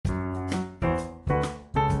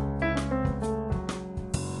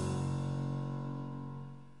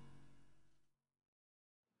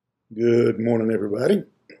Good morning, everybody.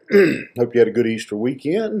 Hope you had a good Easter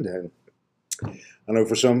weekend. And I know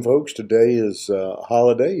for some folks today is a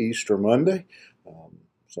holiday, Easter Monday.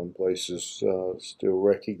 Some places still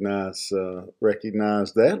recognize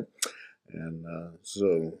that, and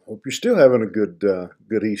so hope you're still having a good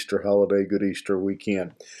Easter holiday, good Easter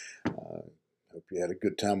weekend. Hope you had a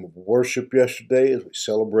good time of worship yesterday as we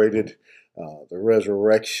celebrated the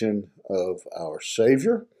resurrection of our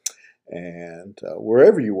Savior, and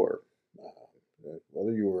wherever you were.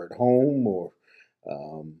 Whether you were at home or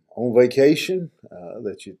on vacation,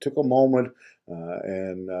 that you took a moment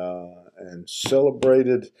and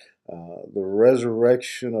celebrated the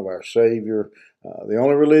resurrection of our Savior, the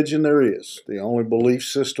only religion there is, the only belief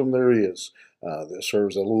system there is that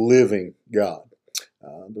serves a living God.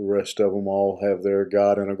 The rest of them all have their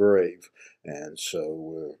God in a grave, and so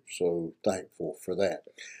we're so thankful for that.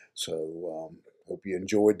 So hope you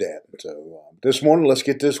enjoyed that. So this morning, let's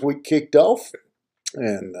get this week kicked off.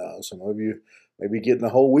 And some of you may be getting a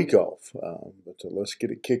whole week off. But let's get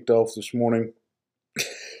it kicked off this morning.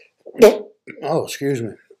 Oh, excuse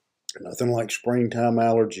me. Nothing like springtime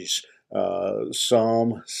allergies.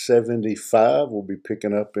 Psalm 75, we'll be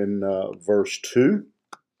picking up in verse 2.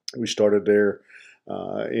 We started there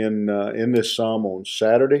in this psalm on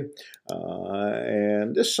Saturday.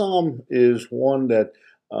 And this psalm is one that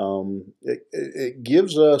it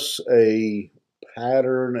gives us a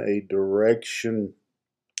pattern, a direction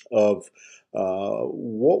of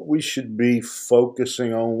what we should be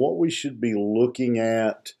focusing on, what we should be looking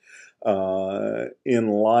at in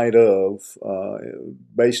light of,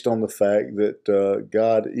 based on the fact that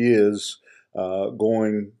God is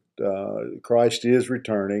going. Christ is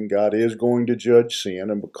returning. God is going to judge sin,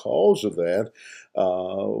 and because of that,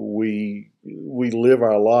 we live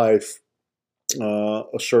our life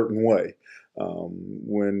a certain way.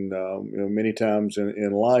 Many times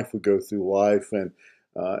in life we go through life, and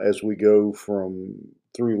as we go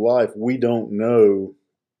through life, we don't know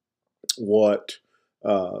what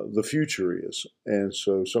the future is, and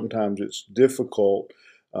so sometimes it's difficult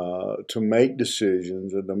to make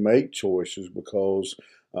decisions and to make choices because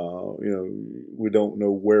we don't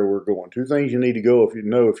know where we're going. Two things you need to go if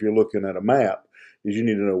you're looking at a map is you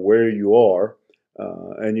need to know where you are.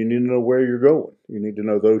 And you need to know where you're going. You need to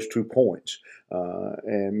know those 2 points.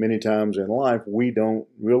 And many times in life, we don't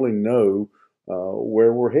really know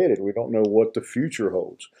where we're headed. We don't know what the future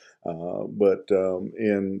holds. But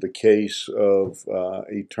in the case of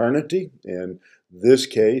eternity, in this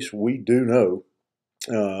case, we do know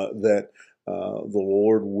that the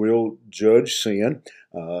Lord will judge sin,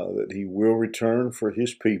 that He will return for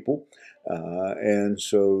His people. And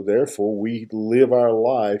so, therefore, we live our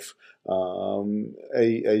life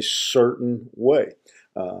a certain way.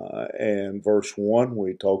 And verse 1,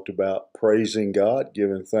 we talked about praising God,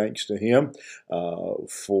 giving thanks to Him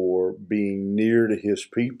for being near to His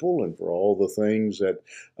people and for all the things that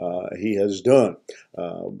He has done.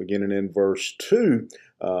 Beginning in verse 2,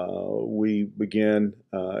 we begin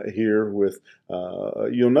here with,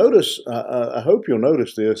 you'll notice, I hope you'll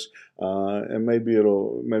notice this, and maybe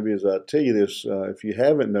as I tell you this, if you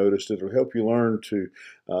haven't noticed, it'll help you learn to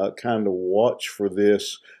kind of watch for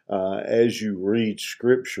this as you read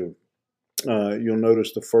Scripture. You'll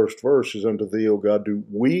notice the first verse is, unto thee, O God, do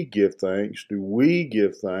we give thanks? Do we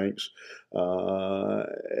give thanks? But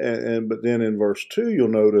then in verse 2, you'll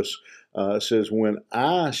notice it says, when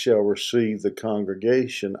I shall receive the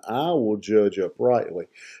congregation, I will judge uprightly.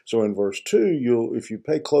 So in verse 2, if you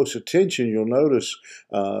pay close attention, you'll notice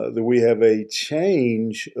that we have a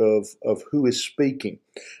change of who is speaking.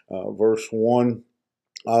 Verse 1,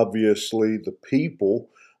 obviously the people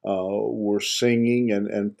were singing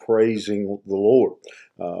and praising the Lord.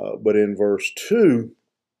 But in verse 2,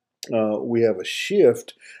 we have a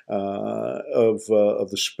shift of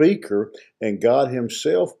the speaker, and God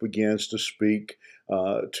Himself begins to speak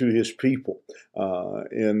to His people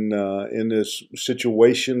in this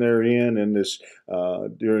situation they're in this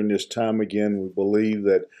during this time. Again, we believe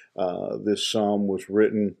that this psalm was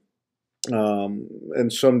written.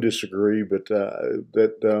 And some disagree, but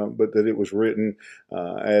that it was written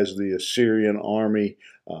as the Assyrian army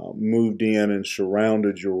moved in and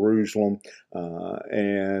surrounded Jerusalem,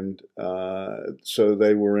 and so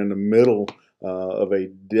they were in the middle of a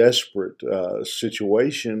desperate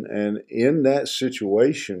situation, and in that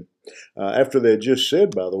situation, After they had just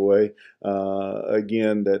said, by the way,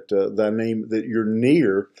 again, that thy name, that you're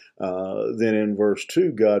near, then in verse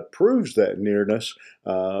 2, God proves that nearness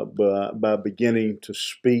by beginning to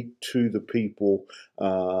speak to the people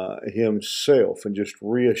himself and just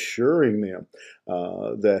reassuring them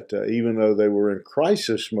that even though they were in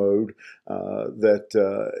crisis mode,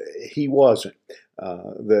 that he wasn't.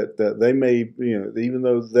 That they may, even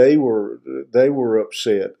though they were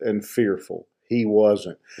upset and fearful, he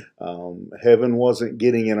wasn't. Heaven wasn't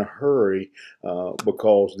getting in a hurry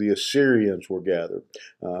because the Assyrians were gathered,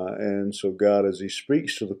 and so God, as He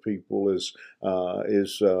speaks to the people, is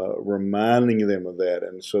reminding them of that,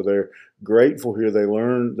 and so they're grateful here. They're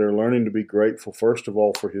learning to be grateful first of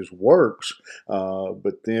all for His works,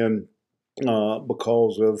 but then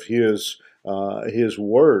because of his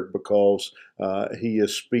word, because he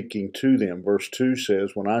is speaking to them. Verse 2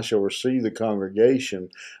 says, when I shall receive the congregation,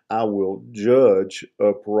 I will judge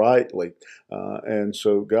uprightly. And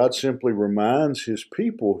so God simply reminds his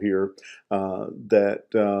people here that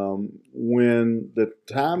when the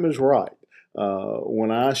time is right,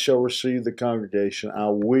 when I shall receive the congregation, I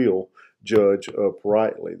will judge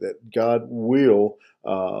uprightly, that God will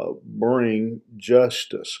bring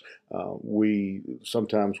justice. We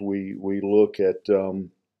sometimes we look at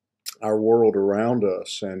our world around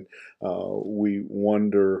us, and we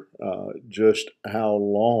wonder just how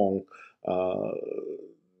long uh,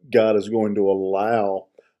 God is going to allow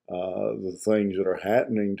the things that are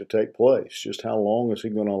happening to take place. Just how long is He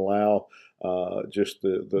going to allow just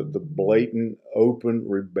the blatant, open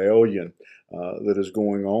rebellion that is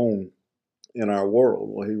going on in our world?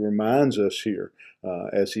 Well, He reminds us here,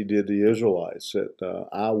 as He did the Israelites, that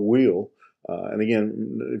I will. And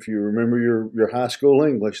again, if you remember your high school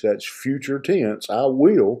English, that's future tense. I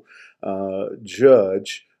will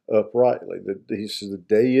judge uprightly. He says the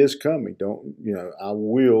day is coming. Don't I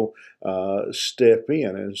will step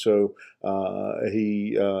in, and so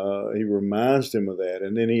he reminds them of that,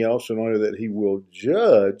 and then he also not only that he will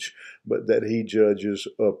judge, but that he judges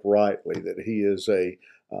uprightly. That he is a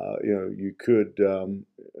you could,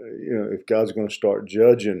 if God's going to start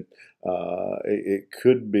judging, it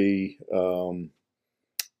could be, a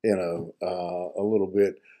little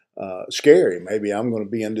bit scary. Maybe I'm going to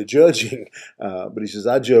be into judging, but He says,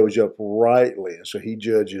 I judge uprightly. And so He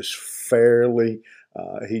judges fairly,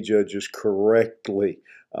 He judges correctly.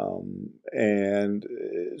 And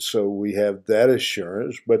so we have that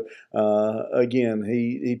assurance. But again,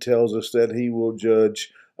 he tells us that He will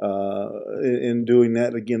judge in doing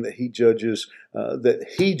that, again, that He judges, that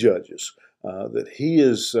He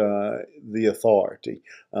is the authority.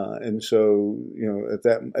 And so, at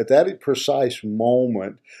that precise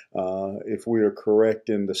moment, if we are correct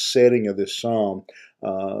in the setting of this psalm,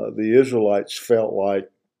 the Israelites felt like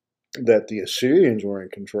that the Assyrians were in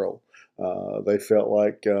control. They felt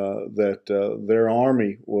like that their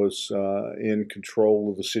army was in control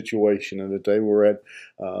of the situation, and that they were at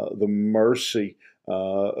the mercy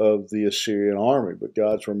of the Assyrian army. But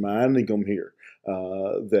God's reminding them here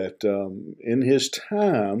that in His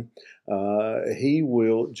time, He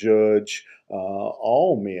will judge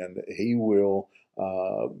all men. He will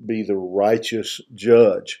be the righteous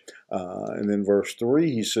judge. And then verse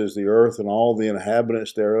 3, he says, the earth and all the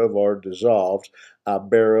inhabitants thereof are dissolved. I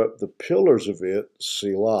bear up the pillars of it,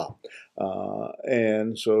 Selah.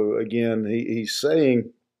 And so again, he's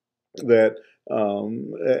saying that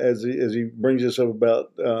as he brings us up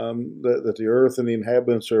about that the earth and the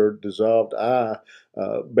inhabitants are dissolved, I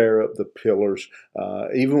bear up the pillars.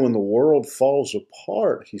 Even when the world falls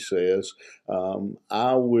apart, he says,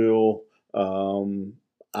 I will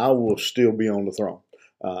still be on the throne.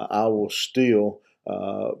 I will still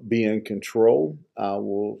be in control. I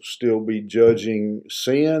will still be judging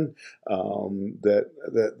sin.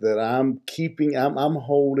 That I'm keeping. I'm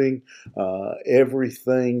holding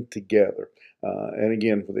everything together. And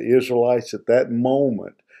again, for the Israelites at that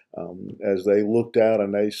moment, as they looked out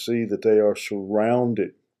and they see that they are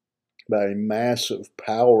surrounded by a massive,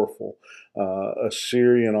 powerful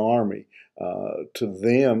Assyrian army, to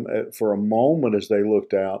them, for a moment as they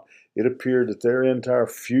looked out, it appeared that their entire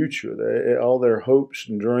future, all their hopes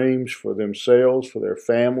and dreams for themselves, for their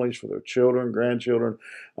families, for their children, grandchildren,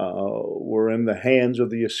 were in the hands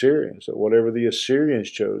of the Assyrians. That whatever the Assyrians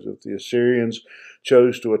chose, if the Assyrians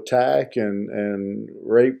chose to attack and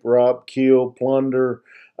rape, rob, kill, plunder,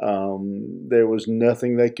 there was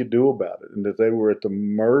nothing they could do about it, and that they were at the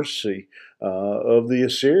mercy of the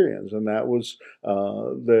Assyrians, and that was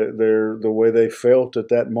the way they felt at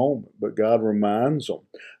that moment. But God reminds them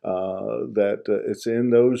that it's in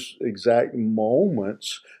those exact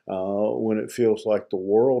moments when it feels like the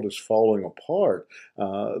world is falling apart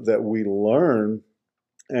that we learn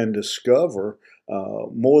and discover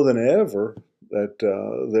more than ever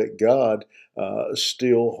that God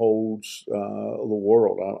still holds the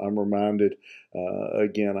world. I'm reminded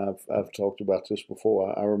again. I've talked about this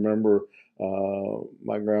before. I remember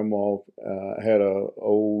my grandma had a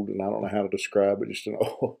old, and I don't know how to describe it, just an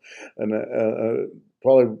old, and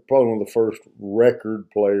probably one of the first record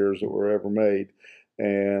players that were ever made.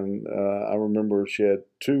 And I remember she had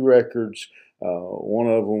two records. One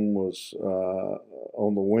of them was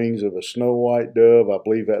On the Wings of a Snow White Dove. I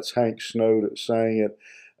believe that's Hank Snow that sang it.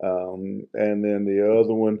 And then the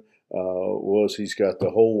other one was He's Got the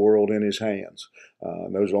Whole World in His Hands.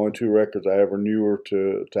 And those are the only two records I ever knew her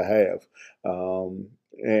to have.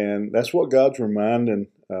 And that's what God's reminding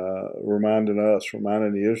us,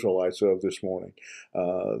 reminding the Israelites of this morning,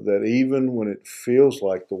 that even when it feels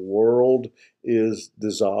like the world is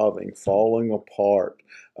dissolving, falling apart,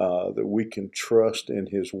 that we can trust in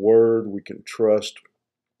His Word, we can trust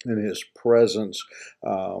in His presence,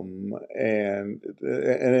 and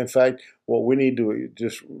in fact, what we need to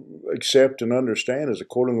just accept and understand is,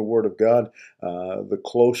 according to the Word of God, the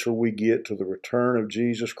closer we get to the return of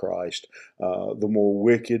Jesus Christ, the more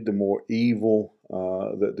wicked, the more evil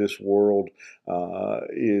that this world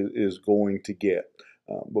is going to get.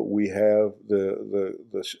 But we have the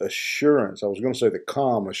assurance. I was going to say the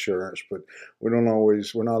calm assurance, but we're not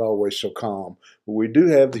always so calm. But we do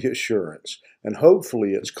have the assurance, and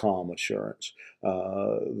hopefully it's calm assurance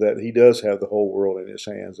that He does have the whole world in His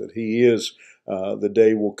hands. That He is the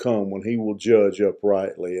day will come when He will judge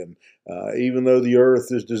uprightly, and even though the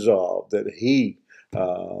earth is dissolved, that He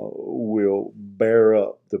will bear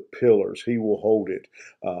up the pillars. He will hold it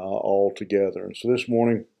all together. And so this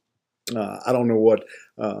morning, I don't know what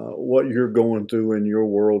you're going through in your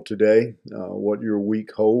world today, what your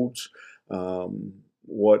week holds,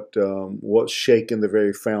 what's shaking the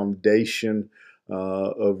very foundation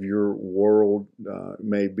of your world.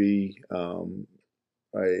 May be a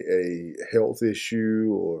health issue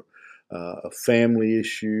or a family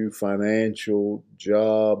issue, financial,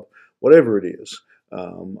 job, whatever it is.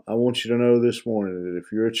 I want you to know this morning that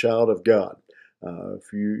if you're a child of God,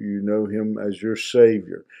 if you know Him as your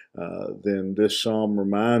Savior, then this psalm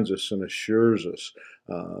reminds us and assures us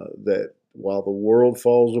that while the world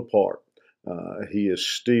falls apart, He is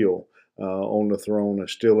still on the throne and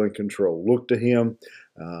still in control. Look to Him,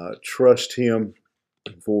 trust Him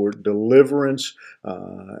for deliverance,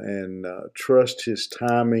 and trust His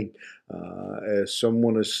timing. As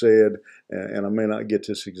someone has said, and I may not get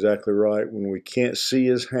this exactly right, when we can't see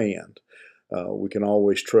His hand, we can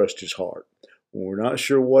always trust His heart. When we're not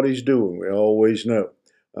sure what He's doing, we always know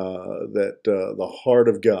that the heart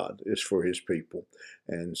of God is for His people.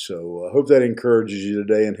 And so I hope that encourages you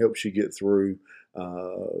today and helps you get through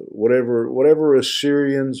whatever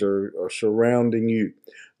Assyrians are surrounding you.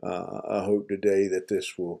 I hope today that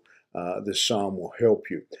this psalm will help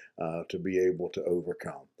you to be able to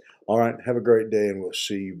overcome. All right, have a great day, and we'll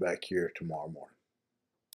see you back here tomorrow morning.